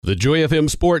The Joy FM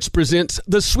Sports presents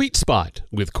The Sweet Spot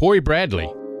with Corey Bradley.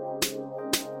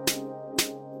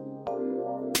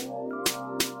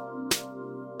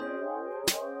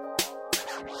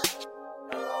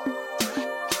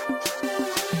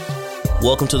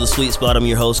 Welcome to The Sweet Spot. I'm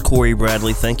your host, Corey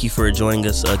Bradley. Thank you for joining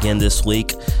us again this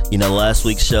week. You know, last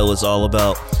week's show was all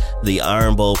about the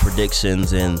Iron Bowl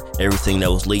predictions and everything that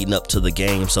was leading up to the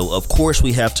game. So, of course,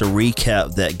 we have to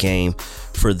recap that game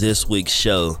for this week's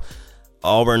show.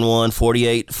 Auburn won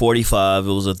 48-45.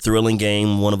 It was a thrilling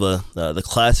game, one of the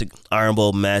classic Iron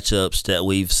Bowl matchups that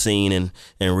we've seen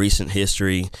in recent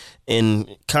history, and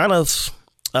kind of,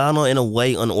 I don't know, in a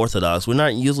way unorthodox. We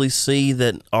not usually see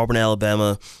that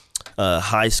Auburn-Alabama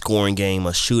high-scoring game, a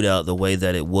shootout, the way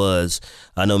that it was.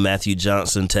 I know Matthew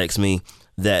Johnson texted me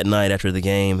that night after the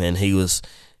game, and he was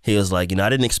like, you know, I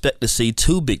didn't expect to see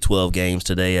two Big 12 games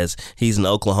today, as he's an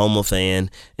Oklahoma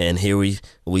fan, and here we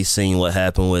seen what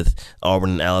happened with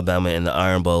Auburn and Alabama in the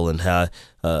Iron Bowl and how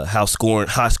high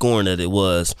scoring that it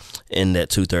was in that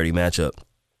 2:30 matchup.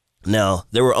 Now,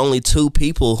 there were only two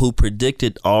people who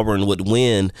predicted Auburn would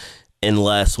win in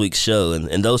last week's show,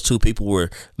 and those two people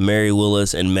were Mary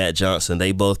Willis and Matt Johnson.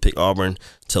 They both picked Auburn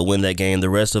to win that game. The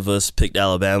rest of us picked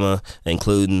Alabama,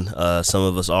 including some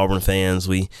of us Auburn fans.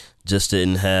 We just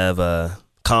didn't have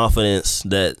confidence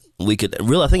that we could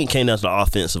really. I think it came down to the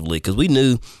offensively, because we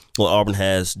knew what Auburn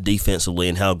has defensively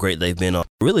and how great they've been. I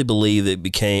really believe it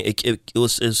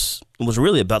was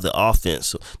really about the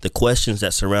offense, the questions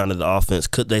that surrounded the offense.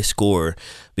 Could they score?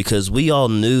 Because we all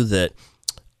knew that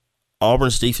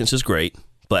Auburn's defense is great,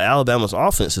 but Alabama's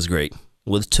offense is great.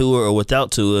 With Tua or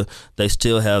without Tua, they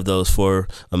still have those four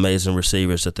amazing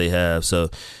receivers that they have. So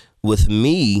with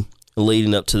me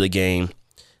leading up to the game,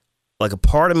 like, a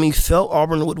part of me felt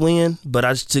Auburn would win, but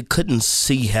I just couldn't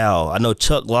see how. I know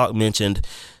Chuck Locke mentioned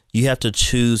you have to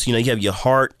choose, you know, you have your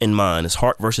heart and mind. It's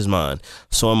heart versus mind.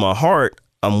 So in my heart,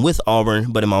 I'm with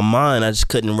Auburn, but in my mind, I just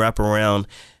couldn't wrap around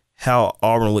how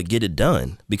Auburn would get it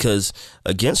done, because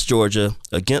against Georgia,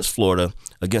 against Florida,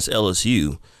 against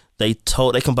LSU, they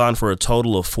combined for a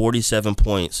total of 47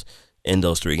 points in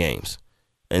those three games.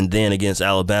 And then against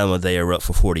Alabama, they are up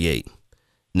for 48.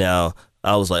 Now,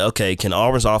 I was like, okay, can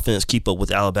Auburn's offense keep up with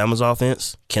Alabama's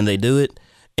offense? Can they do it?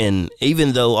 And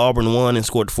even though Auburn won and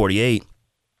scored 48,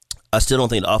 I still don't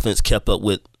think the offense kept up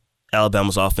with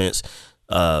Alabama's offense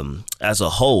as a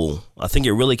whole. I think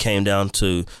it really came down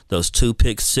to those two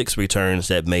pick-six returns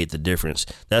that made the difference.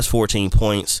 That's 14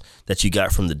 points that you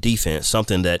got from the defense,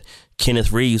 something that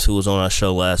Kenneth Reeves, who was on our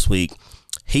show last week,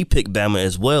 he picked Bama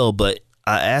as well, but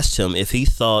I asked him if he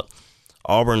thought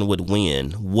Auburn would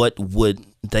win, what would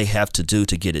they have to do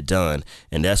to get it done?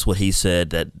 And that's what he said,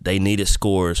 that they needed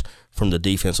scores from the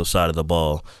defensive side of the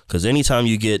ball, because anytime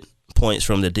you get points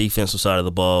from the defensive side of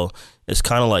the ball, it's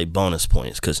kind of like bonus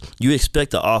points, because you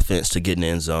expect the offense to get in the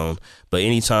end zone, but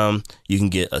anytime you can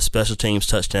get a special teams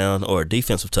touchdown or a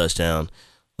defensive touchdown,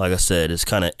 like I said, it's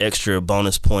kind of extra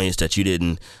bonus points that you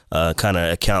didn't kind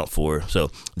of account for.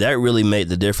 So that really made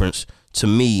the difference to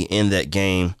me in that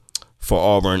game for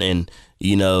Auburn. And,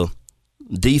 you know,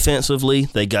 defensively,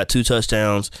 they got two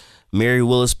touchdowns. Mary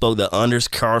Willis spoke that Anders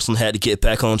Carlson had to get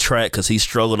back on track because he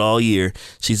struggled all year.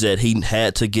 She said he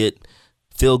had to get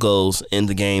field goals in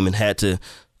the game and had to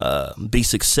be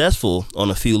successful on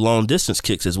a few long-distance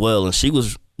kicks as well. And she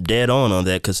was dead on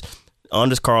that, because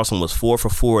Anders Carlson was 4 for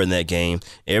 4 in that game.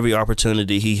 Every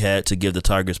opportunity he had to give the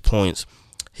Tigers points,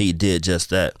 he did just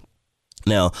that.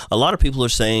 Now, a lot of people are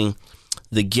saying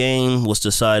the game was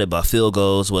decided by field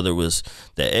goals, whether it was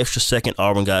that extra second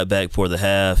Auburn got back for the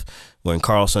half when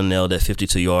Carlson nailed that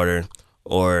 52-yarder,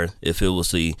 or if it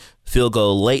was the field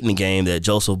goal late in the game that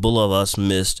Joseph Bulovas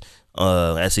missed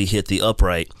as he hit the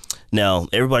upright. Now,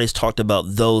 everybody's talked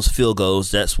about those field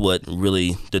goals. That's what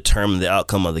really determined the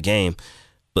outcome of the game.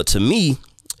 But to me,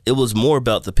 it was more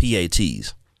about the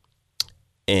PATs.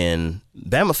 And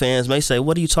Bama fans may say,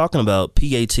 what are you talking about,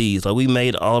 PATs? Like, we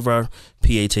made all of our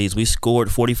PATs. We scored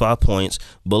 45 points.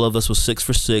 Bulovas was 6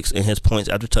 for 6 in his points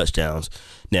after touchdowns.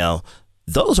 Now,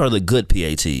 those are the good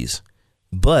PATs.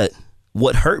 But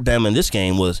what hurt Bama in this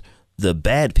game was the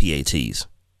bad PATs,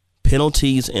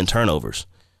 penalties and turnovers.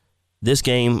 This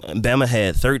game, Bama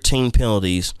had 13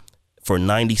 penalties for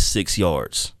 96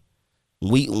 yards.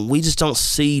 We just don't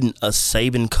see a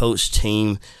Saban coach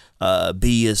team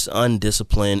be as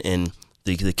undisciplined and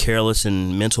the careless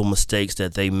and mental mistakes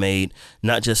that they made,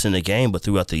 not just in the game but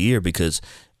throughout the year, because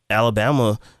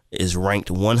Alabama is ranked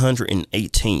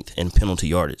 118th in penalty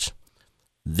yardage.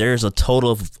 There's a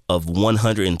total of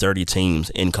 130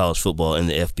 teams in college football in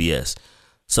the FBS.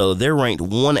 So they're ranked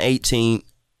 118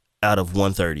 out of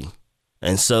 130.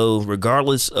 And so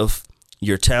regardless of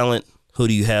your talent, who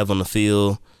do you have on the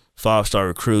field, 5-star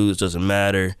recruits, doesn't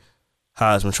matter,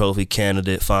 Heisman Trophy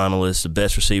candidate, finalist, the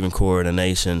best receiving corps in the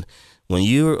nation. When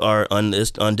you are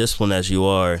undisciplined as you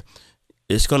are,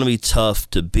 it's going to be tough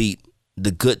to beat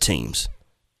the good teams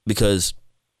because,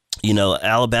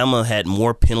 Alabama had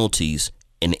more penalties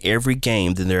in every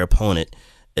game than their opponent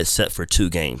except for 2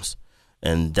 games.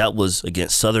 And that was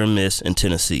against Southern Miss and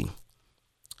Tennessee.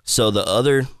 So the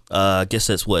other, I guess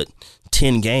that's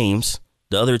 10 games.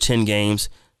 The other 10 games,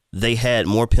 they had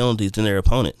more penalties than their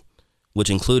opponent, which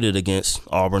included against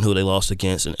Auburn, who they lost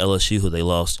against, and LSU, who they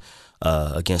lost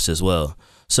against as well.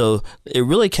 So it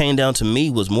really came down to me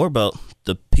was more about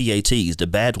the PATs, the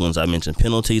bad ones I mentioned,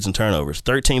 penalties and turnovers.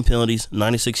 13 penalties,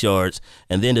 96 yards,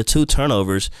 and then the 2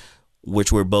 turnovers,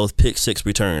 which were both pick-6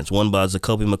 returns, one by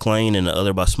Zacoby McClain and the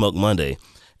other by Smoke Monday.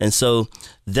 And so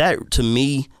that, to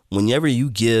me, whenever you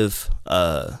give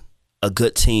a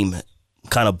good team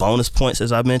kind of bonus points,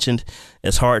 as I mentioned,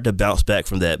 it's hard to bounce back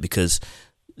from that because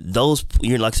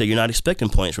like I said, you're not expecting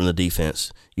points from the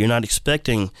defense. You're not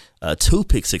expecting 2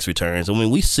 pick-6 returns. I mean,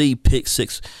 we see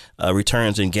pick-6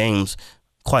 returns in games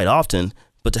quite often,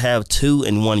 but to have 2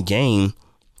 in one game,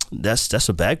 that's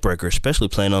a backbreaker, especially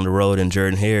playing on the road in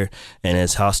Jordan-Hare and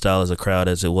as hostile as a crowd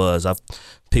as it was.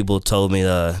 People told me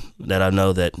that I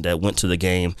know that went to the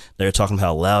game. They were talking about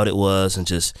how loud it was and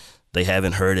just they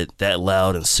haven't heard it that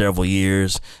loud in several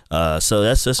years. So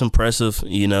that's just impressive,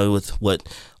 with what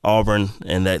Auburn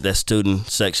and that student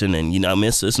section. And,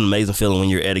 it's an amazing feeling when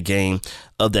you're at a game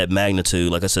of that magnitude.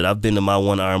 Like I said, I've been to my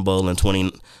one Iron Bowl in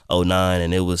 2009,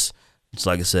 and it was,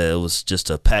 like I said, it was just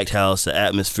a packed house. The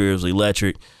atmosphere was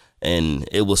electric. And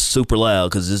it was super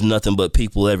loud because there's nothing but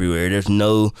people everywhere. There's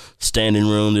no standing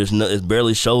room. It's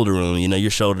barely shoulder room. You're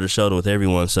shoulder to shoulder with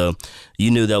everyone. So you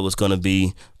knew that was going to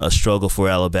be a struggle for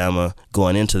Alabama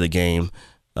going into the game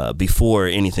before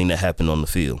anything that happened on the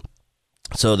field.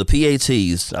 So the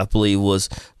PATs, I believe, was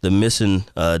the missing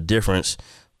difference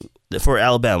for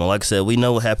Alabama. Like I said, we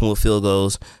know what happened with field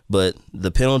goals, but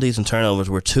the penalties and turnovers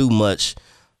were too much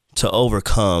to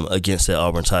overcome against that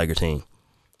Auburn Tiger team.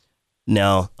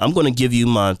 Now, I'm going to give you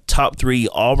my top 3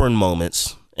 Auburn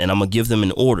moments, and I'm going to give them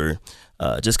in order,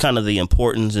 just kind of the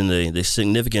importance and the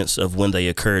significance of when they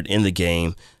occurred in the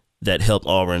game that helped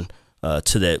Auburn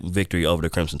to that victory over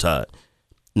the Crimson Tide.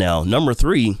 Now, number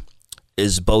 3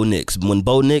 is Bo Nix. When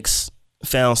Bo Nix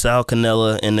found Sal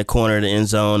Cannella in the corner of the end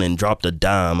zone and dropped a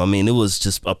dime, I mean, it was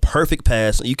just a perfect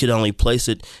pass. You could only place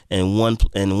it in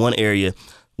one area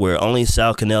where only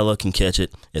Sal Cannella can catch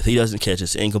it. If he doesn't catch it,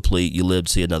 it's incomplete. You live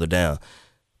to see another down.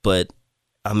 But,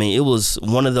 I mean, it was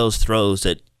one of those throws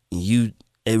that it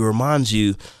reminds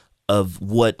you of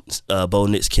what Bo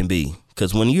Nix can be.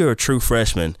 Because when you're a true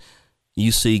freshman,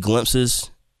 you see glimpses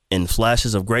and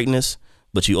flashes of greatness,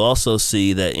 but you also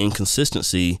see that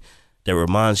inconsistency that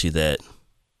reminds you that,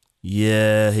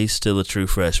 yeah, he's still a true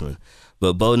freshman.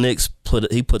 But Bo Nix put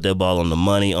that ball on the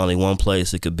money, only one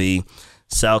place it could be.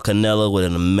 Sal Cannella with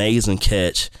an amazing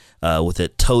catch with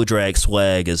that toe drag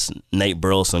swag, as Nate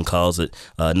Burleson calls it.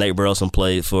 Nate Burleson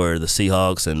played for the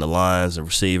Seahawks and the Lions, a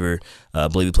receiver. I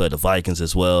believe he played the Vikings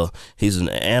as well. He's an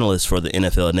analyst for the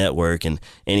NFL Network, and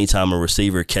anytime a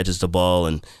receiver catches the ball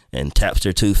and taps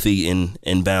their 2 feet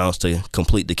in bounds to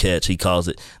complete the catch, he calls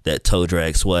it that toe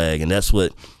drag swag. And that's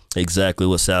exactly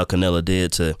what Sal Cannella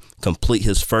did to complete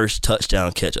his first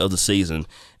touchdown catch of the season.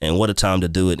 And what a time to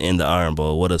do it in the Iron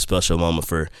Bowl. What a special moment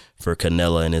for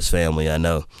Cannella and his family, I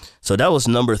know. So that was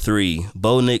number 3,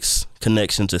 Bo Nix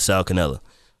connection to Sal Cannella.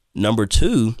 Number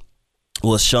 2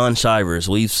 was Shaun Shivers.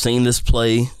 We've seen this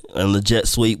play on the jet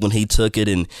sweep when he took it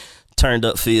and turned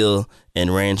upfield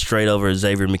and ran straight over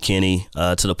Xavier McKinney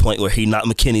to the point where he knocked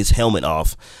McKinney's helmet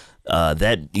off.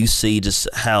 That you see just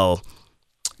how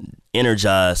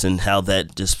energized and how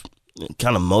that just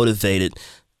kind of motivated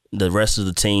the rest of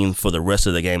the team for the rest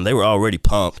of the game. They were already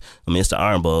pumped. I mean, it's the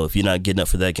Iron Bowl. If you're not getting up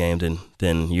for that game,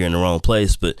 then you're in the wrong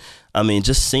place. But, I mean,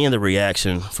 just seeing the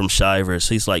reaction from Shivers,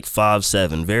 he's like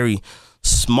 5'7", very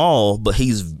small, but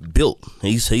he's built.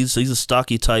 He's a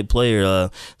stocky type player.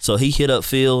 So he hit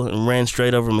upfield and ran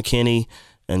straight over McKinney.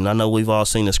 And I know we've all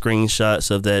seen the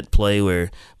screenshots of that play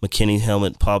where McKinney's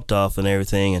helmet popped off and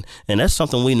everything. And that's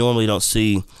something we normally don't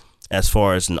see as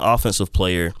far as an offensive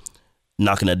player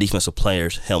knocking a defensive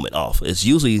player's helmet off. It's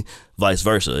usually vice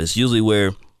versa. It's usually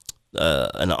where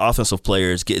an offensive player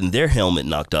is getting their helmet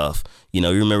knocked off. You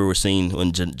remember we're seeing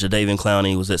when Jadeveon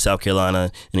Clowney was at South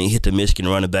Carolina and he hit the Michigan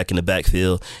running back in the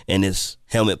backfield and his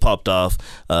helmet popped off.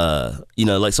 So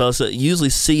usually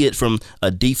see it from a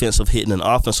defensive hitting an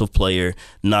offensive player,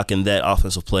 knocking that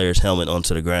offensive player's helmet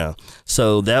onto the ground.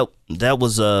 So that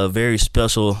was a very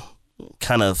special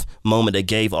kind of moment that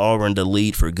gave Auburn the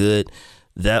lead for good.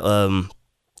 That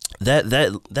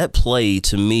play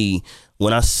to me,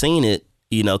 when I seen it,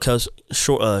 because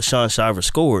Sean Shiver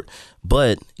scored,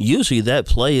 but usually that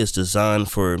play is designed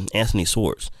for Anthony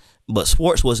Swartz, but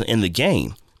Swartz wasn't in the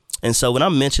game. And so when I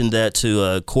mentioned that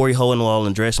to Corey Hohenwald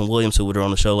and Dresden Williams, who were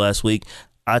on the show last week,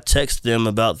 I texted them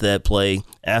about that play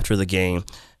after the game,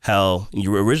 how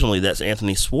originally that's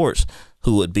Anthony Swartz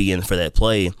who would be in for that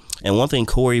play. And one thing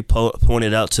Corey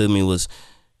pointed out to me was,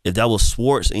 if that was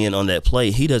Swartz in on that play,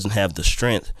 he doesn't have the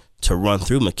strength to run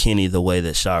through McKinney the way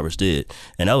that Shivers did.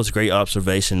 And that was a great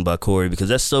observation by Corey, because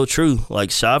that's so true.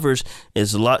 Like, Shivers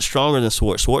is a lot stronger than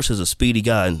Swartz. Swartz is a speedy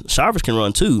guy, and Shivers can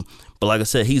run too. But like I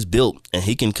said, he's built, and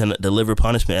he can deliver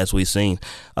punishment, as we've seen.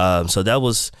 So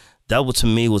that to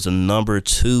me was a number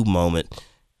 2 moment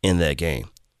in that game.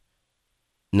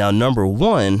 Now, number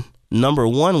one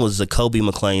was Zakoby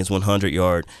McClain's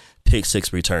 100-yard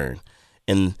pick-6 return.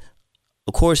 And,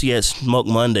 of course, he had Smoke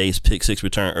Monday's pick-6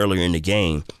 return earlier in the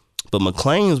game. But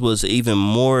McClain's was even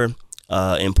more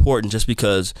important just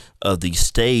because of the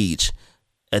stage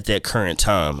at that current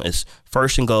time. It's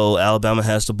 1st and goal. Alabama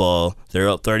has the ball. They're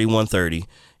up 31-30.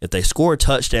 If they score a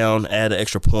touchdown, add an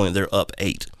extra point, they're up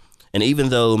 8. And even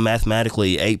though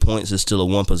mathematically 8 points is still a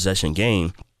one-possession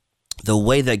game, the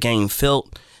way that game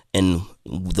felt and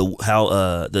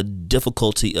the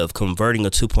difficulty of converting a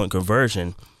 2-point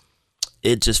conversion,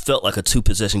 it just felt like a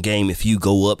 2-possession game if you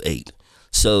go up 8.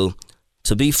 So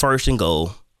to be 1st and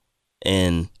goal,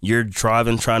 and you're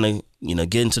driving, trying to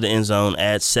get into the end zone,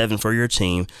 add 7 for your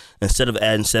team. Instead of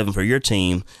adding 7 for your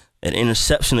team, an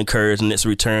interception occurs, and it's a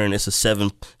return. It's a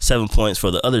 7 points for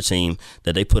the other team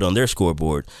that they put on their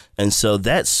scoreboard. And so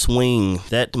that swing,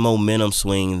 that momentum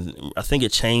swing, I think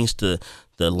it changed the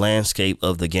landscape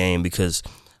of the game, because,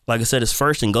 like I said, it's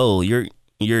 1st and goal. You're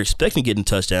expecting to get a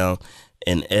touchdown,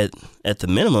 and at the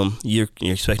minimum, you're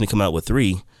expecting to come out with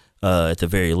 3 at the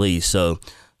very least. So,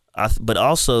 but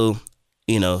also,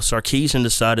 Sarkisian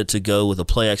decided to go with a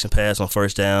play-action pass on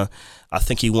 1st down. I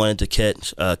think he wanted to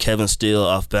catch Kevin Steele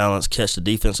off balance, catch the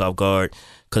defense off guard,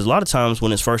 because a lot of times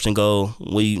when it's 1st and goal,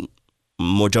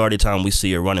 majority of the time we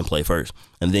see a running play first,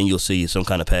 and then you'll see some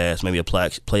kind of pass, maybe a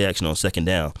play action on 2nd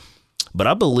down. But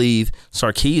I believe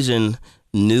Sarkisian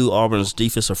knew Auburn's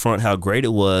defensive front, how great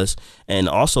it was, and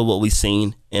also what we've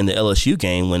seen in the LSU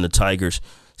game when the Tigers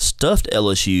stuffed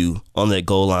LSU on that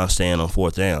goal line stand on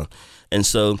 4th down. And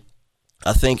so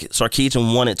I think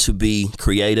Sarkisian wanted to be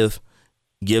creative,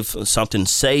 give something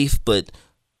safe, but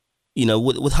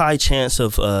with high chance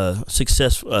of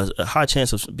success, a high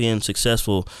chance of being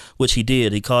successful, which he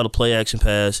did. He called a play action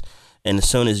pass, and as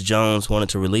soon as Jones wanted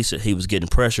to release it, he was getting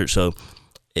pressured. So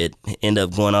it ended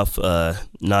up going off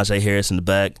Najee Harris in the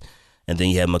back, and then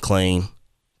you had McClain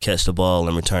catch the ball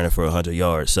and return it for 100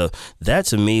 yards. So that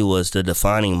to me was the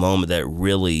defining moment that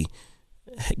really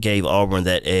gave Auburn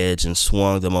that edge and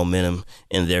swung the momentum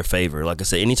in their favor. Like I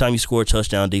said, anytime you score a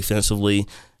touchdown defensively,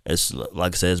 it's,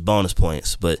 like I said, it's bonus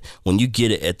points. But when you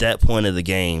get it at that point of the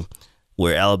game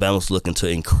where Alabama's looking to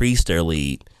increase their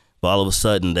lead, but all of a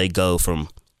sudden they go from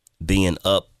being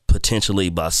up potentially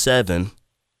by 7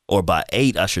 or by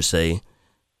 8, I should say,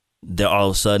 they're all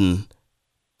of a sudden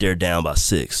they're down by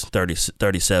 6,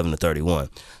 37-31.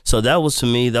 So that was, to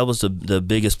me, that was the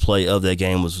biggest play of that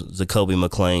game, was Zakoby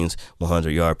McClain's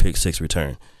 100-yard pick-6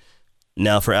 return.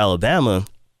 Now for Alabama,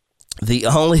 the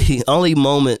only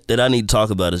moment that I need to talk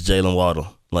about is Jalen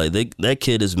Waddle. Like, that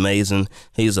kid is amazing.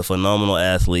 He's a phenomenal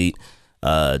athlete.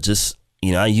 I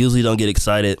usually don't get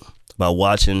excited about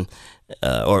watching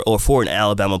or for an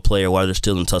Alabama player while they're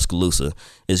still in Tuscaloosa.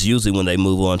 It's usually when they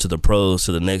move on to the pros,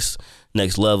 to the next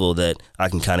level, that I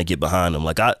can kind of get behind them.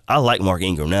 Like, I like Mark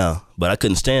Ingram now, but I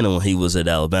couldn't stand him when he was at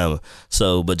Alabama.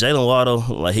 So, but Jalen Waddle,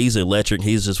 like, he's electric.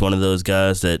 He's just one of those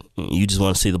guys that you just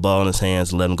want to see the ball in his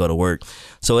hands and let him go to work.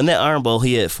 So in that Iron Bowl,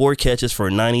 he had 4 catches for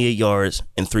 98 yards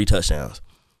and 3 touchdowns.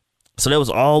 So that was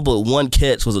all but 1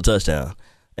 catch was a touchdown.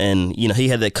 And, he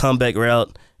had that comeback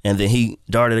route, and then he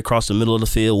darted across the middle of the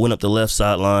field, went up the left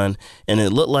sideline, and it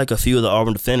looked like a few of the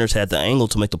Auburn defenders had the angle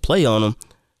to make the play on him,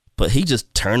 but he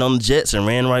just turned on the Jets and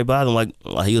ran right by them like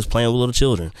he was playing with little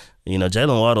children.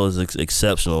 Jalen Waddle is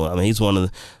exceptional. I mean, he's one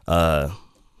of the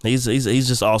he's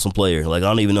just an awesome player. Like, I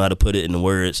don't even know how to put it in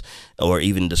words or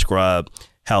even describe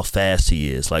how fast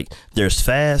he is. Like, there's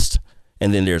fast,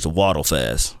 and then there's Waddle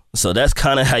fast. So that's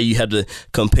kind of how you have to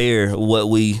compare what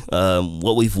we've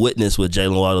witnessed with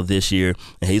Jalen Waddle this year.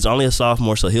 And he's only a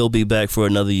sophomore, so he'll be back for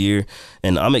another year.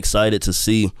 And I'm excited to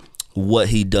see what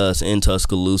he does in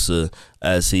Tuscaloosa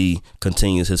as he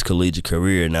continues his collegiate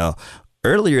career. Now,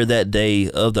 earlier that day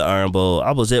of the Iron Bowl,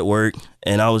 I was at work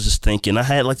and I was just thinking, I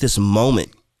had like this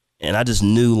moment and I just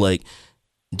knew like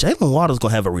Jalen Waddle's going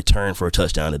to have a return for a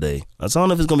touchdown today. I don't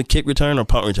know if it's going to be kick return or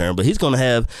punt return, but he's going to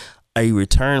have a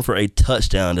return for a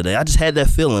touchdown today. I just had that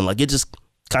feeling, like it just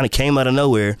kind of came out of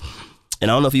nowhere. And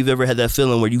I don't know if you've ever had that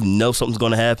feeling where you know something's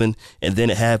going to happen and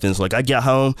then it happens. Like I got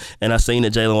home and I seen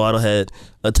that Jalen Waddle had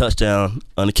a touchdown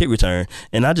on a kick return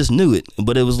and I just knew it.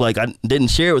 But it was like I didn't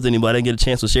share it with anybody. I didn't get a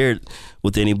chance to share it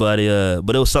with anybody.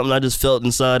 But it was something I just felt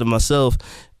inside of myself.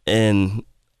 And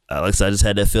like I said, I just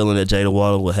had that feeling that Jalen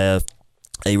Waddle would have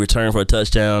a return for a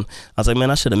touchdown. I was like,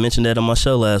 man, I should have mentioned that on my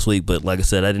show last week. But like I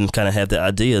said, I didn't kind of have that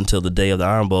idea until the day of the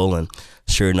Iron Bowl. And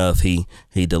sure enough, he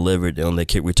delivered on the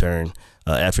kick return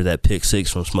after that pick six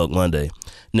from Smoke Monday.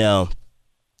 Now,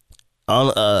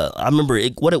 I remember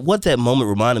what that moment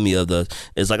reminded me of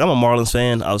is like I'm a Marlins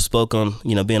fan. I was spoke on,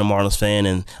 being a Marlins fan,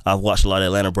 and I've watched a lot of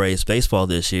Atlanta Braves baseball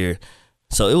this year.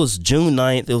 So it was June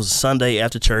 9th. It was a Sunday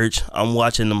after church. I'm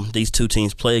watching these two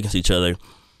teams play against each other.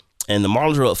 And the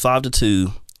Marlins are up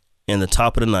 5-2 in the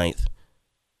top of the ninth.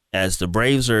 As the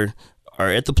Braves are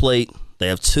at the plate, they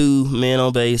have two men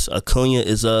on base. Acuna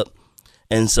is up.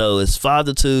 And so it's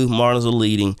 5-2. Marlins are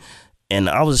leading. And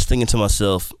I was just thinking to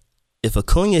myself, if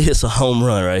Acuna hits a home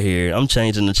run right here, I'm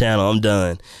changing the channel. I'm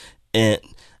done. And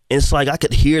it's like I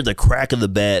could hear the crack of the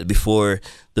bat before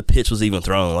the pitch was even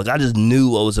thrown. Like I just knew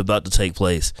what was about to take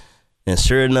place. And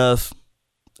sure enough,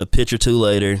 a pitch or two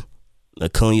later,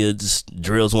 Acuna just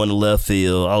drills one to left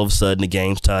field. All of a sudden, the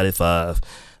game's tied at 5.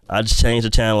 I just changed the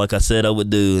channel like I said I would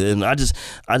do. And I just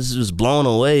was blown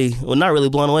away. Well, not really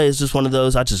blown away. It's just one of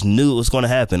those, I just knew it was going to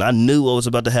happen. I knew what was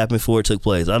about to happen before it took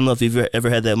place. I don't know if you've ever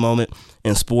had that moment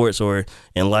in sports or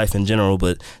in life in general,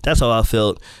 but that's how I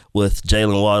felt with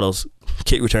Jalen Waddle's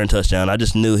kick return touchdown. I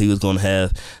just knew he was going to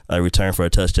have a return for a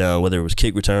touchdown, whether it was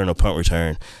kick return or punt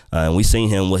return. And we seen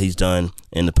him, what he's done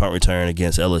in the punt return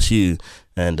against LSU.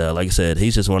 And like I said,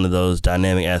 he's just one of those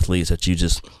dynamic athletes that you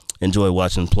just enjoy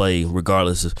watching play,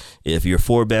 regardless of if you're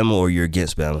for Bama or you're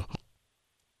against Bama.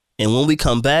 And when we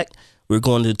come back, we're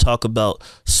going to talk about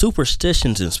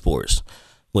superstitions in sports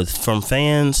from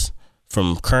fans,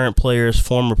 from current players,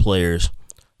 former players.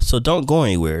 So don't go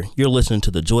anywhere. You're listening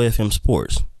to the Joy FM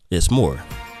Sports. It's more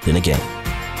than a game.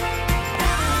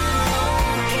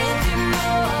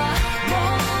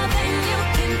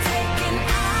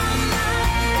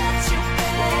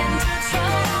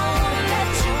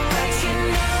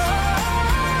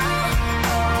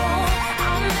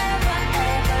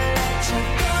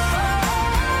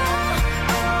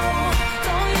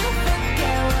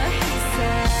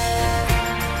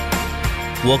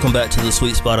 Welcome back to the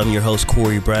Sweet Spot. I'm your host,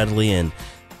 Corey Bradley, and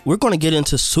we're going to get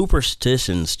into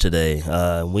superstitions today.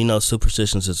 We know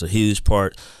superstitions is a huge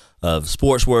part of the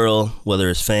sports world, whether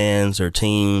it's fans or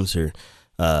teams or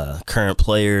current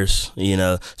players,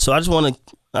 So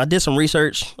I did some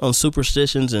research on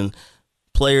superstitions and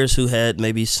players who had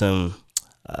maybe some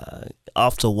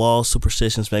off-the-wall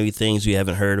superstitions, maybe things you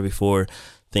haven't heard of before,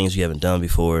 things you haven't done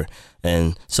before.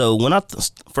 And so when I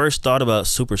first thought about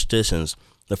superstitions,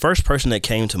 the first person that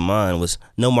came to mind was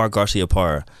Nomar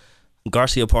Garciaparra.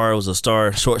 Garciaparra was a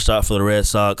star shortstop for the Red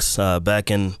Sox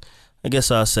back in, I guess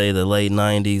I'll say, the late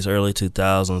 90s, early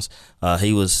 2000s.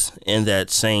 He was in that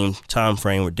same time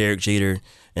frame with Derek Jeter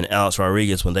and Alex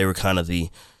Rodriguez when they were kind of the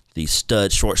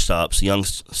stud shortstops, young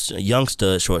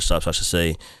stud shortstops, I should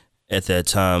say, at that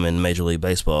time in Major League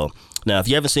Baseball. Now, if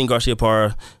you haven't seen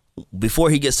Garciaparra, before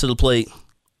he gets to the plate,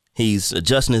 he's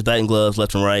adjusting his batting gloves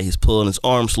left and right. He's pulling his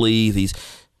arm sleeve. He's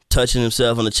touching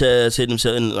himself on the chest, hitting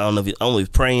himself. I don't know if he's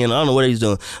praying. I don't know what he's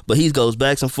doing, but he goes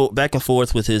back and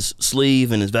forth with his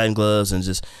sleeve and his batting gloves, and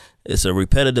just it's a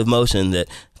repetitive motion that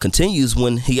continues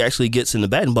when he actually gets in the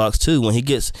batting box too. When he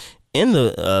gets in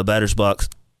the batter's box,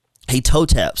 he toe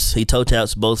taps. He toe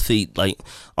taps both feet, like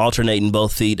alternating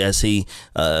both feet as he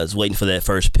is waiting for that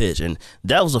first pitch. And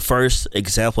that was the first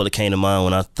example that came to mind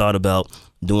when I thought about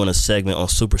doing a segment on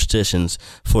superstitions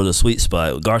for the Sweet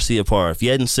Spot. Garciaparra. If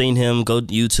you hadn't seen him, go to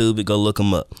YouTube and go look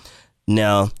him up.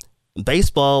 Now,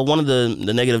 baseball, one of the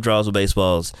negative draws of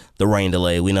baseball is the rain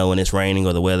delay. We know when it's raining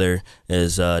or the weather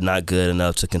is not good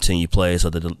enough to continue play, so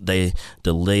they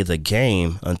delay the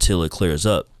game until it clears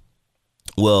up.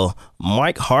 Well,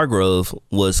 Mike Hargrove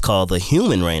was called the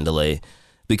human rain delay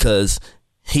because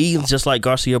he, just like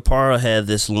Garciaparra, had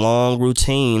this long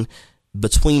routine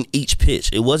between each pitch.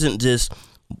 It wasn't just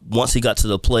once he got to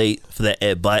the plate for that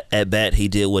at bat, he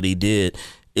did what he did.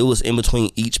 It was in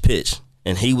between each pitch.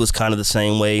 And he was kind of the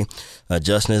same way,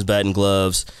 adjusting his batting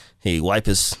gloves. He wiped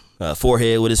his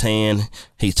forehead with his hand.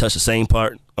 He touched the same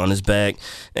part on his back,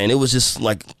 and it was just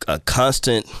like a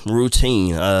constant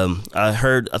routine. I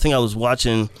think I was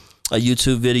watching a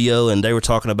YouTube video, and they were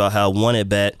talking about how one at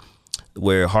bat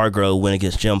where Hargrove went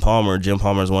against Jim Palmer. Jim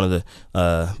Palmer is one of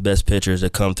the best pitchers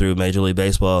that come through Major League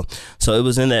Baseball. So it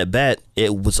was in that bat.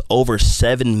 It was over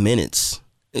 7 minutes.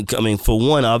 I mean, for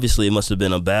one, obviously it must have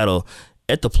been a battle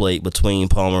at the plate between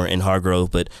Palmer and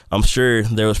Hargrove, but I'm sure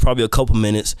there was probably a couple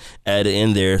minutes added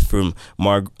in there from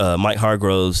Mike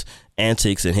Hargrove's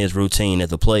antics and his routine at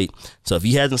the plate. So if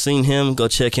you haven't seen him, go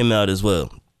check him out as well.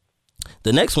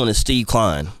 The next one is Steve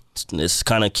Klein. This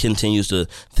kind of continues the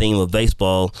theme of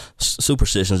baseball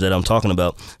superstitions that I'm talking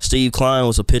about. Steve Klein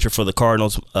was a pitcher for the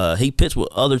Cardinals. He pitched with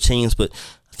other teams, but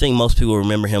I think most people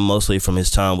remember him mostly from his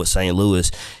time with St.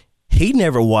 Louis. He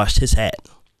never washed his hat.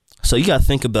 So you got to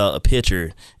think about a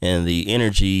pitcher and the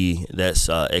energy that's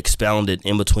expounded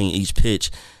in between each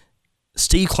pitch.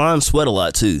 Steve Klein sweat a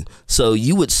lot too. So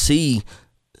you would see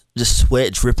just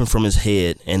sweat dripping from his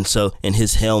head and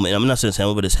his helmet. I'm not saying his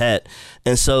helmet, but his hat.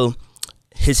 And so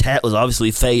his hat was obviously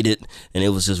faded, and it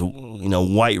was just,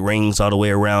 white rings all the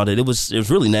way around it. It was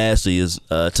really nasty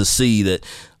to see that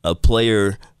a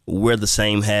player wear the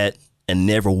same hat and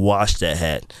never wash that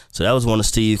hat. So that was one of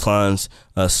Steve Klein's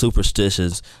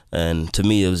superstitions, and to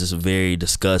me it was just a very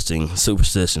disgusting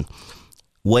superstition.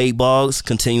 Wade Boggs,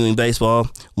 continuing baseball.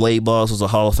 Wade Boggs was a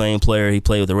Hall of Fame player. He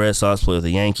played with the Red Sox, played with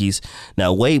the Yankees.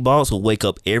 Now, Wade Boggs would wake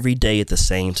up every day at the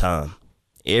same time.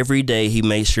 Every day he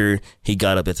made sure he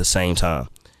got up at the same time.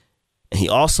 And he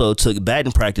also took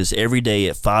batting practice every day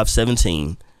at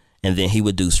 5:17, and then he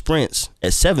would do sprints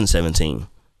at 7:17.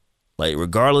 Like,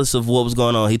 regardless of what was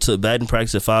going on, he took batting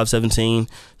practice at 5:17,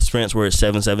 sprints were at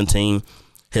 7:17.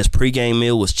 His pregame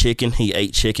meal was chicken. He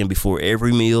ate chicken before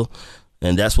every meal,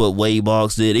 and that's what Wade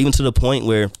Boggs did, even to the point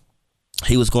where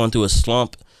he was going through a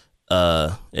slump.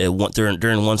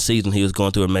 During one season, he was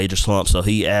going through a major slump, so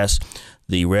he asked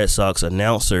the Red Sox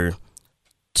announcer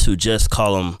to just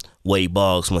call him Wade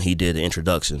Boggs when he did the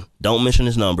introduction. Don't mention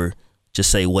his number, just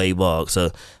say Wade Boggs.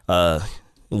 So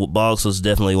Boggs was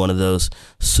definitely one of those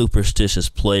superstitious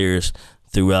players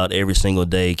throughout every single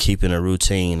day, keeping a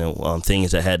routine on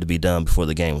things that had to be done before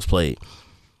the game was played.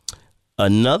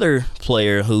 Another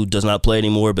player who does not play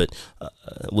anymore but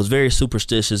was very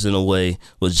superstitious in a way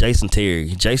was Jason Terry.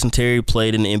 Jason Terry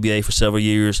played in the NBA for several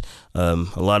years. A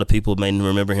lot of people may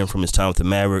remember him from his time with the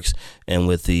Mavericks and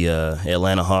with the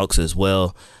Atlanta Hawks as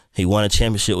well. He won a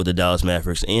championship with the Dallas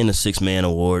Mavericks in the Six-Man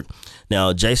Award.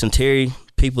 Now, Jason Terry,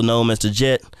 people know him as the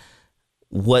Jet.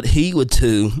 What he would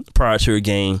do prior to a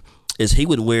game is he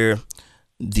would wear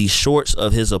the shorts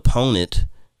of his opponent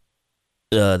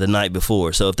the night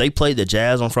before. So if they played the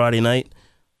Jazz on Friday night,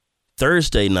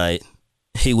 Thursday night,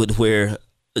 he would wear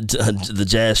the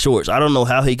Jazz shorts. I don't know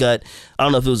how I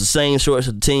don't know if it was the same shorts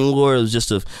that the team wore. It was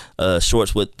just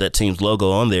shorts with that team's logo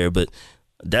on there, but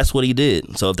that's what he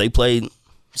did. So if they played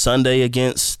Sunday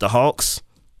against the Hawks,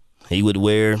 he would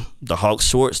wear the Hawks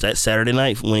shorts that Saturday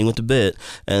night when he went to bed.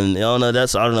 And I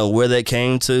don't know where that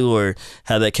came to or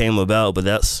how that came about, but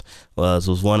it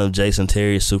was one of Jason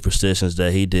Terry's superstitions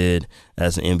that he did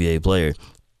as an NBA player.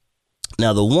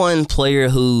 Now, the one player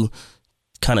who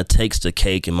kind of takes the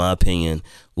cake, in my opinion,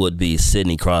 would be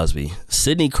Sidney Crosby.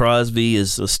 Sidney Crosby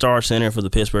is a star center for the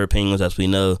Pittsburgh Penguins, as we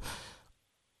know.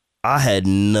 I had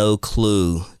no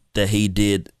clue that he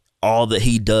did all that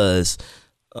he does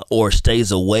or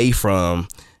stays away from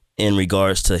in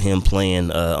regards to him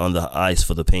playing on the ice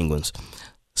for the Penguins.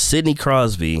 Sidney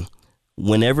Crosby,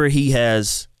 whenever he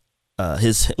has prior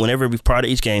to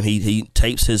each game, he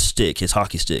tapes his stick, his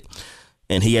hockey stick,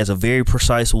 and he has a very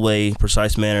precise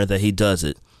manner that he does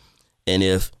it. And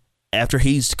if after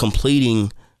he's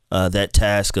completing that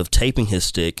task of taping his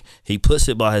stick, he puts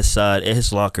it by his side at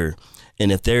his locker,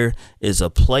 and if there is a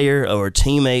player or a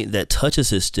teammate that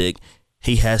touches his stick,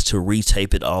 he has to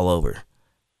retape it all over.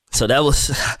 So that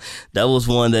was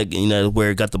one that,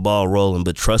 where it got the ball rolling.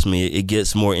 But trust me, it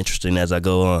gets more interesting as I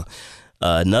go on.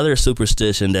 Another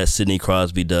superstition that Sidney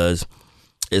Crosby does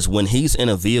is when he's in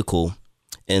a vehicle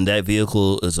and that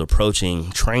vehicle is approaching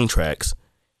train tracks,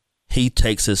 he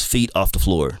takes his feet off the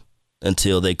floor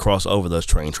until they cross over those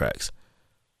train tracks.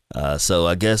 So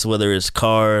I guess whether it's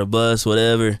car, bus,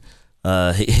 whatever,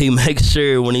 he makes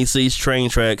sure when he sees train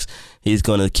tracks, he's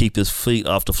going to keep his feet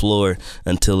off the floor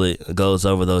until it goes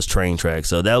over those train tracks.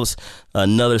 So that was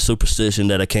another superstition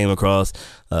that I came across.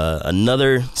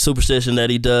 Another superstition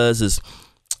that he does is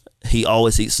he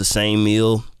always eats the same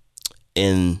meal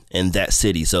in that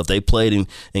city. So if they played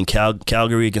in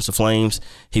Calgary against the Flames,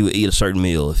 he would eat a certain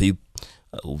meal. If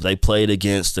they played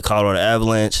against the Colorado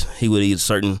Avalanche, he would eat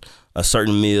a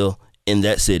certain meal in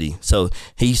that city. So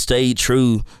he stayed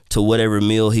true to whatever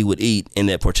meal he would eat in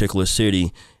that particular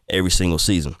city every single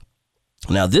season.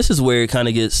 Now, this is where it kind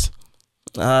of gets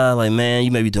like, man,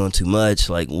 you may be doing too much.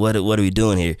 Like, what are we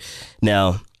doing here?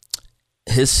 Now,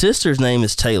 his sister's name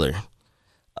is Taylor.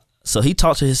 So he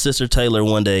talked to his sister Taylor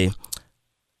one day.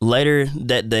 Later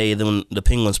that day, when the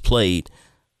Penguins played,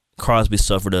 Crosby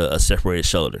suffered a separated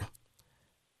shoulder.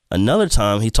 Another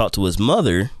time, he talked to his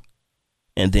mother,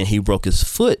 and then he broke his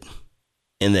foot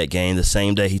in that game the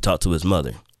same day he talked to his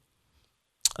mother.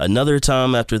 Another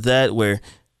time after that, where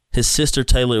his sister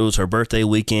Taylor, it was her birthday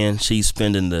weekend. She's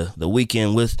spending the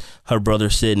weekend with her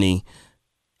brother Sidney,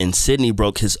 and Sidney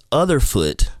broke his other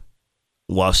foot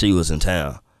while she was in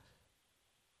town.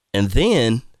 And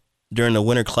then, during the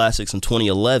Winter Classics in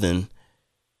 2011,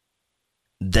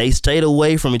 they stayed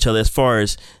away from each other as far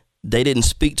as they didn't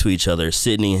speak to each other,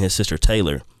 Sidney and his sister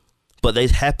Taylor. But they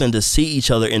happened to see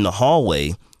each other in the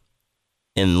hallway.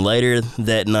 And later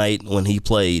that night when he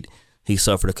played, he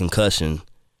suffered a concussion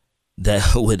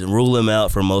that would rule him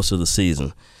out for most of the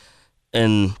season.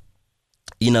 And,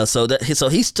 so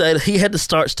he had to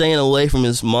start staying away from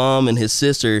his mom and his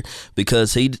sister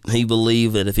because he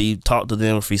believed that if he talked to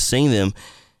them, if he seen them,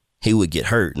 he would get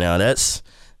hurt. Now that's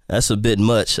a bit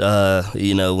much,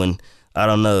 when I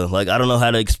don't know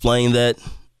how to explain that.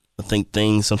 I think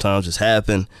things sometimes just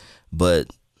happen, but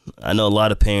I know a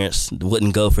lot of parents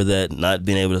wouldn't go for that, not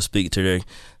being able to speak to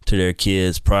their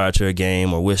kids prior to a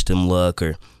game or wish them luck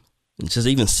or just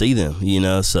even see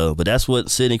them, So, but that's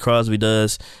what Sidney Crosby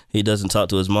does. He doesn't talk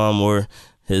to his mom or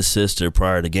his sister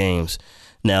prior to games.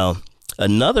 Now,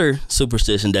 another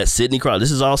superstition that Sidney Crosby,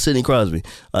 this is all Sidney Crosby.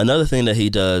 Another thing that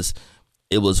he does,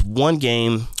 it was one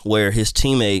game where his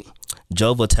teammate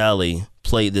Joe Vitale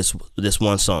played this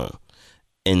one song,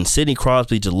 and Sidney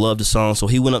Crosby just loved the song, so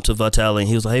he went up to Vitale and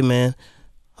he was like, "Hey man,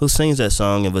 who sings that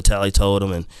song?" And Vitale told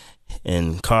him,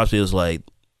 and Crosby was like,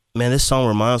 "Man, this song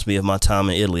reminds me of my time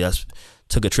in Italy. I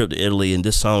took a trip to Italy, and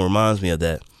this song reminds me of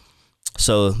that."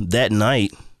 So that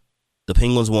night, the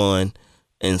Penguins won,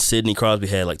 and Sidney Crosby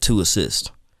had like 2 assists.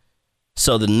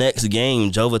 So the next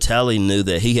game, Joe Vitale knew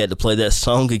that he had to play that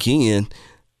song again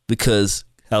because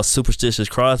how superstitious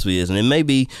Crosby is. And it may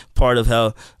be part of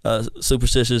how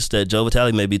superstitious that Joe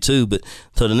Vitale may be too. But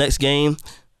so the next game,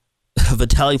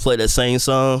 Vitale played that same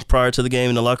song prior to the game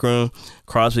in the locker room.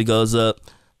 Crosby goes up,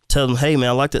 tells him, "Hey man,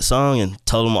 I like that song," and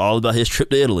told him all about his trip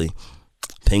to Italy.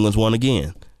 Penguins won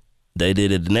again. They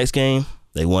did it the next game,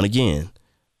 they won again.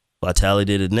 Vitale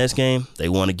did it the next game, they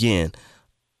won again.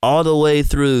 All the way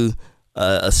through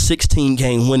a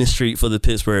 16-game winning streak for the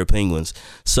Pittsburgh Penguins.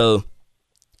 So,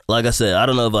 like I said, I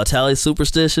don't know if Vitale's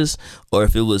superstitious or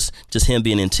if it was just him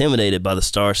being intimidated by the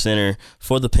star center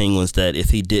for the Penguins that if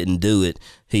he didn't do it,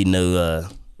 he knew,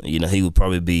 he would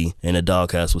probably be in a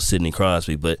doghouse with Sidney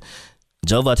Crosby. But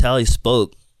Joe Vitale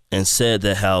spoke and said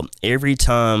that how every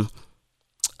time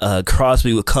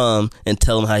Crosby would come and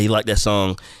tell him how he liked that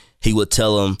song, he would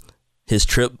tell him his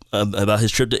trip about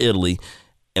his trip to Italy,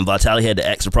 and Vitale had to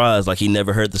act surprised like he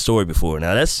never heard the story before.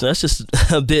 Now that's just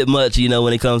a bit much,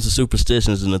 when it comes to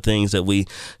superstitions and the things that we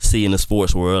see in the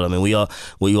sports world. I mean,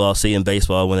 we all see in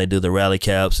baseball when they do the rally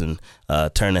caps and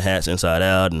turn the hats inside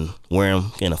out and wear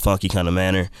them in a funky kind of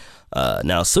manner.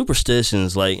 Now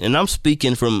superstitions, and I'm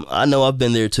speaking from, I know I've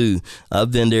been there too.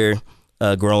 I've been there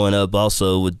growing up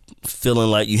also with feeling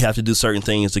like you have to do certain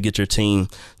things to get your team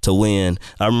to win.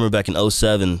 I remember back in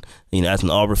 2007, as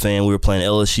an Auburn fan, we were playing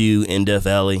LSU in Death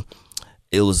Valley.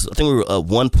 I think we were up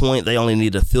 1 point. They only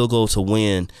needed a field goal to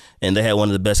win, and they had one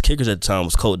of the best kickers at the time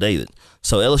was Colt David.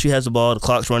 So LSU has the ball, the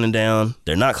clock's running down.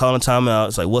 They're not calling timeout.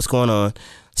 It's like, what's going on?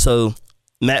 So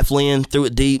Matt Flynn threw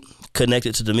it deep,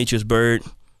 connected to Demetrius Byrd.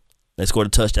 They scored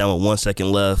a touchdown with 1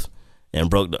 second left and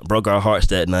broke our hearts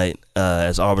that night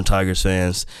as Auburn Tigers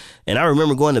fans. And I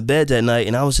remember going to bed that night,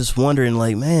 and I was just wondering,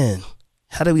 man,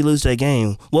 how did we lose that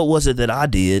game? What was it that I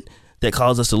did that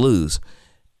caused us to lose?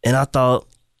 And I thought,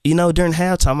 during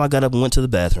halftime, I got up and went to the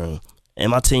bathroom,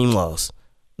 and my team lost.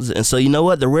 And so, you know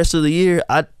what? The rest of the year,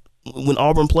 when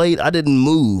Auburn played, I didn't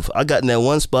move. I got in that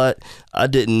one spot. I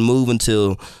didn't move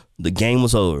until the game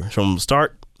was over. From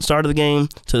start of the game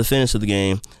to the finish of the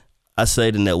game, I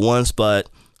stayed in that one spot,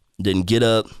 didn't get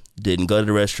up, didn't go to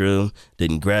the restroom,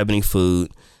 didn't grab any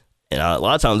food. And a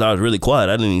lot of times I was really quiet.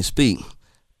 I didn't even speak.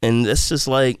 And it's just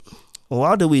like,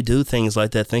 why do we do things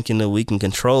like that thinking that we can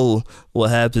control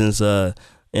what happens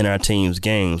in our team's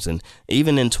games? And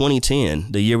even in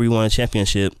 2010, the year we won a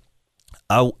championship,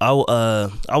 I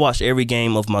watched every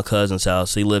game of my cousin's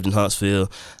house. He lived in Huntsville.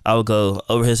 I would go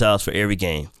over his house for every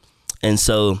game. And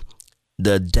so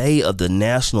the day of the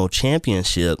national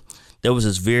championship, there was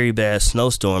this very bad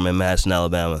snowstorm in Madison,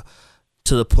 Alabama,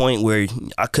 to the point where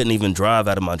I couldn't even drive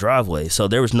out of my driveway. So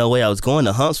there was no way I was going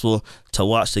to Huntsville to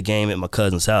watch the game at my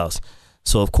cousin's house.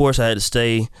 So, of course, I had to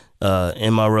stay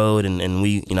in my road, and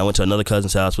we, I went to another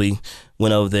cousin's house. We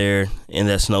went over there in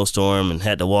that snowstorm and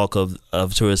had to walk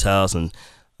up to his house. And,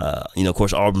 of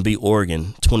course, Auburn beat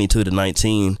Oregon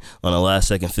 22-19 on a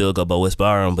last-second field goal by Wes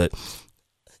Byram. But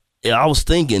I was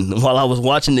thinking while I was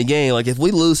watching the game, like, if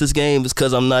we lose this game, it's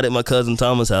because I'm not at my cousin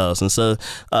Thomas' house. And so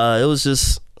it was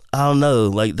just, I don't know,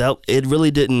 like that. I really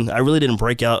didn't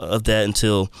break out of that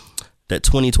until that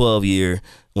 2012 year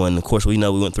when, of course, we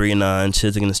know we went 3-9.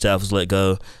 Chizik and the staff was let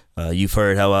go. You've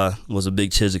heard how I was a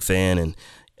big Chizik fan, and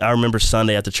I remember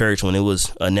Sunday after church when it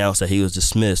was announced that he was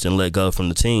dismissed and let go from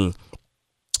the team.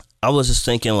 I was just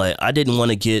thinking, like, I didn't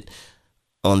want to get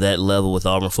on that level with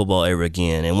Auburn football ever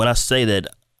again. And when I say that,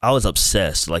 I was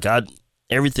obsessed. Like,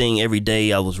 every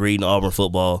day I was reading Auburn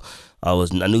football. I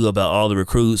knew about all the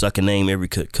recruits. I could name every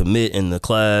commit in the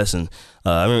class. And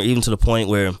I remember even to the point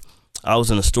where I was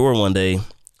in the store one day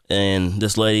and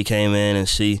this lady came in and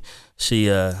she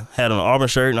had on an Auburn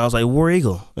shirt, and I was like, War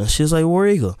Eagle. And she was like, War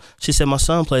Eagle. She said, my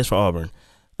son plays for Auburn.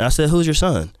 And I said, who's your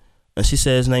son? And she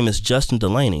said, his name is Justin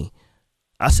Delaney.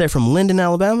 I said, from Linden,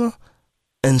 Alabama?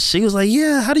 And she was like,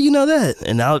 yeah, how do you know that?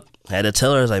 And I had to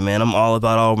tell her, I was like, man, I'm all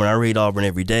about Auburn. I read Auburn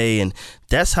every day. And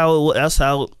that's how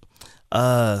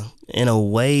in a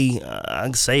way,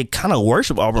 I'd say kind of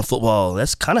worship Auburn football.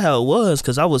 That's kind of how it was,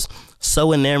 because I was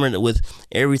so enamored with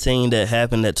everything that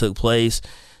happened, that took place.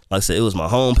 Like I said, it was my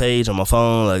homepage on my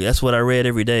phone. Like, that's what I read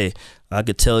every day. I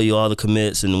could tell you all the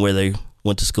commits and where they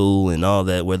went to school and all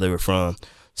that, where they were from.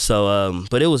 So,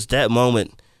 but it was that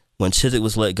moment when Chizik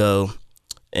was let go,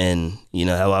 and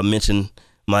how I mentioned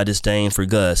my disdain for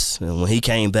Gus. And when he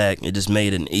came back, it just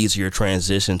made an easier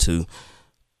transition to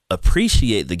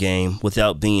appreciate the game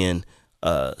without being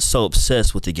so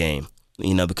obsessed with the game,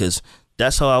 because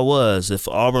that's how I was. If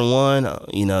Auburn won,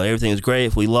 everything was great.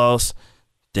 If we lost,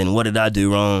 then what did I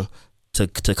do wrong to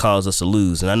cause us to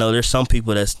lose? And I know there's some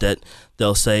people that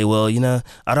they'll say, well,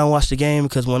 I don't watch the game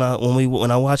because when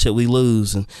I watch it, we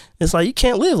lose. And it's like, you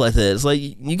can't live like that. It's like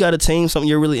you got a team, something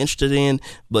you're really interested in,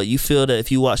 but you feel that if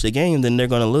you watch the game, then they're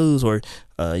going to lose, or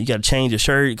you got to change your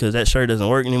shirt because that shirt doesn't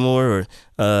work anymore. Or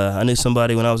I knew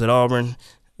somebody when I was at Auburn,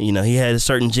 he had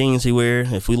certain jeans he wear.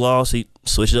 If we lost, he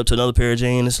switched it up to another pair of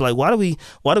jeans. It's like, why do we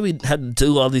have to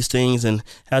do all these things and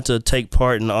have to take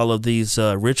part in all of these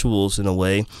rituals in a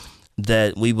way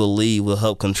that we believe will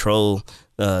help control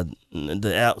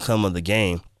the outcome of the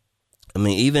game? I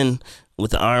mean, even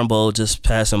with the Iron Bowl just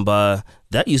passing by,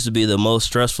 that used to be the most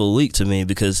stressful week to me,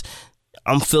 because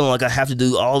I'm feeling like I have to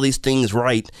do all these things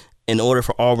right in order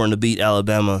for Auburn to beat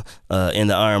Alabama in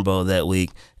the Iron Bowl that week.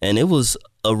 And it was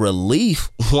a relief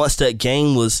once that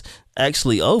game was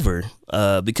actually over,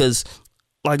 because,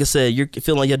 like I said, you're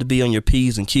feeling like you have to be on your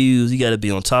P's and Q's. You got to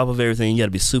be on top of everything. You got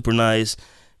to be super nice.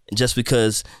 Just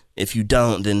because if you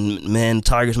don't, then, man,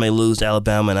 Tigers may lose to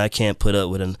Alabama, and I can't put up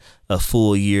with a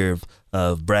full year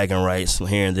of bragging rights,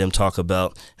 hearing them talk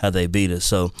about how they beat us.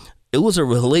 So it was a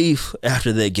relief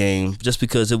after that game, just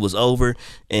because it was over,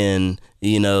 and,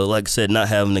 like I said, not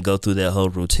having to go through that whole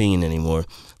routine anymore.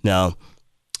 Now,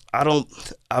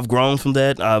 I've grown from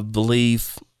that. I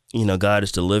believe, God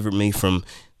has delivered me from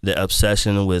the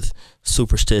obsession with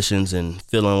superstitions and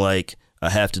feeling like I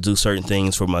have to do certain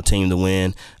things for my team to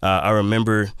win. I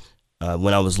remember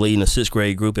when I was leading a 6th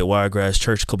grade group at Wiregrass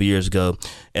Church a couple years ago,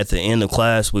 at the end of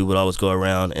class, we would always go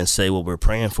around and say what we're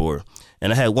praying for.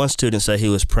 And I had one student say he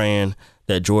was praying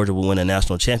that Georgia would win a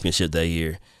national championship that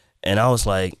year. And I was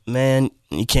like, man,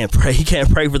 you can't pray. You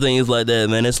can't pray for things like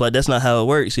that, man. It's like, that's not how it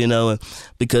works,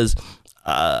 because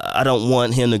I don't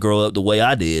want him to grow up the way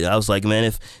I did. I was like, man,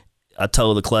 if I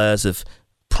told the class, if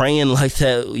praying like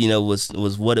that,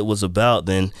 was what it was about,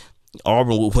 then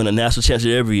Auburn would win a national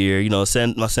championship every year. My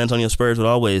San Antonio Spurs would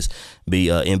always be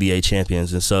NBA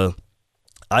champions. And so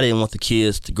I didn't want the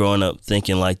kids to growing up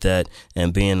thinking like that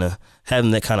and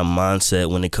having that kind of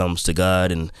mindset when it comes to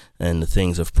God and the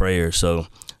things of prayer. So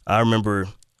I remember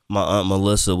my Aunt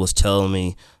Melissa was telling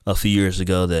me a few years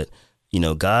ago that,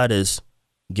 God has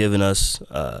given us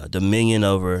dominion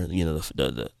over,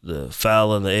 the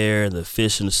fowl of the air, the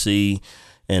fish in the sea,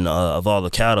 and of all the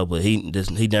cattle, but he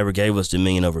never gave us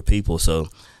dominion over people. So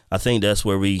I think that's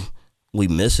where we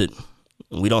miss it.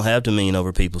 We don't have dominion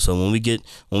over people. So when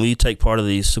we take part of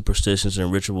these superstitions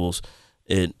and rituals,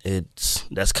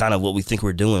 that's kind of what we think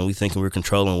we're doing. We think we're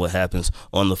controlling what happens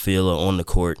on the field or on the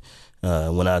court.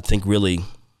 When I think really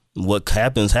what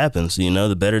happens,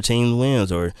 the better team wins,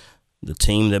 or the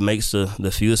team that makes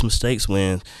the fewest mistakes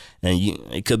wins. And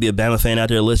it could be a Bama fan out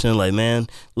there listening like, man,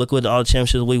 look what all the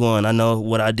championships we won. I know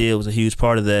what I did was a huge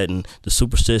part of that, and the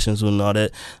superstitions and all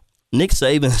that. Nick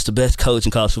Saban is the best coach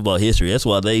in college football history. That's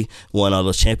why they won all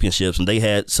those championships, and they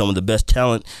had some of the best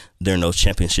talent during those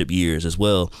championship years as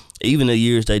well. Even the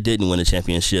years they didn't win a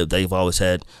championship, they've always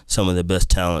had some of the best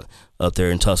talent up there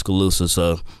in Tuscaloosa.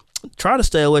 So try to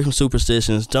stay away from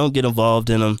superstitions. Don't get involved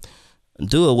in them.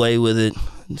 Do away with it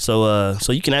so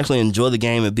you can actually enjoy the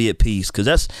game and be at peace, because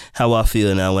that's how I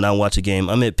feel now when I watch a game.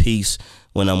 I'm at peace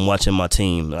when I'm watching my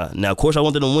team. Now, of course, I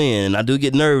want them to win, and I do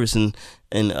get nervous and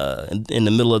in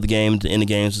the middle of the game, in the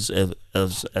games,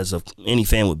 as any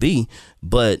fan would be.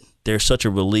 But there's such a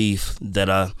relief that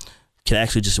I can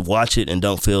actually just watch it and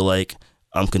don't feel like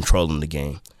I'm controlling the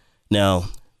game. Now,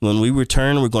 when we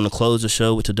return, we're going to close the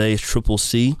show with today's Triple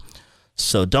C.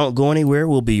 So don't go anywhere.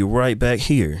 We'll be right back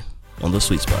here on The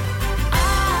Sweet Spot.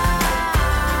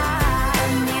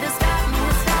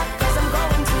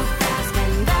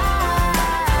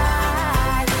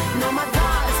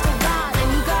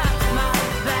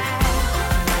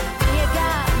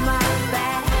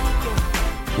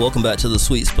 Welcome back to The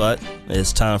Sweet Spot.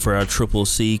 It's time for our Triple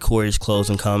C, Corey's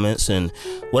closing comments. And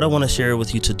what I want to share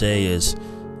with you today is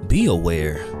be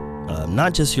aware,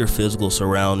 not just your physical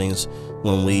surroundings.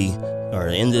 When we are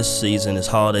in this season, this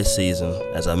holiday season,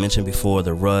 as I mentioned before,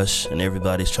 the rush and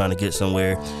everybody's trying to get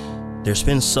somewhere. There's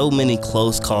been so many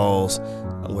close calls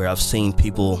where I've seen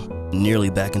people nearly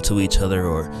back into each other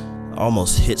or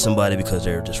almost hit somebody because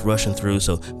they're just rushing through.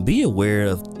 So be aware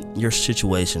of your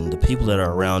situation, the people that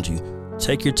are around you.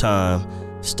 Take your time,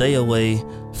 stay away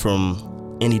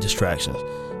from any distractions.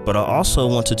 But I also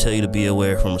want to tell you to be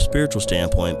aware from a spiritual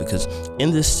standpoint, because in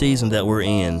this season that we're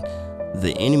in,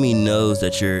 the enemy knows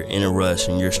that you're in a rush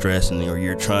and you're stressing, or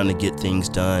you're trying to get things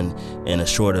done in a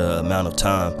short amount of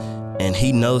time. And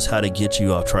he knows how to get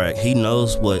you off track. He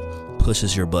knows what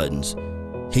pushes your buttons.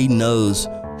 He knows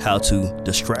how to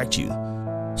distract you.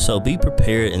 So be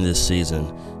prepared in this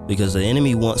season, because the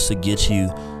enemy wants to get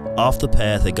you off the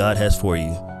path that God has for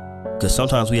you. Because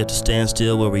sometimes we have to stand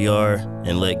still where we are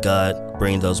and let God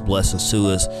bring those blessings to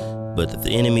us. But if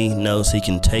the enemy knows he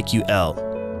can take you out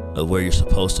of where you're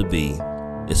supposed to be,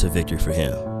 it's a victory for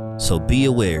him. So be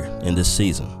aware in this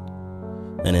season.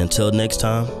 And until next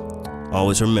time,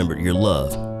 always remember your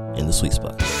love in the sweet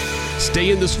spot.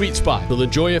 Stay in the sweet spot on the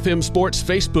Joy FM Sports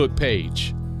Facebook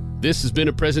page. This has been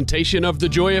a presentation of the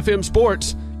Joy FM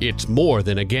Sports. It's more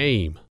than a game.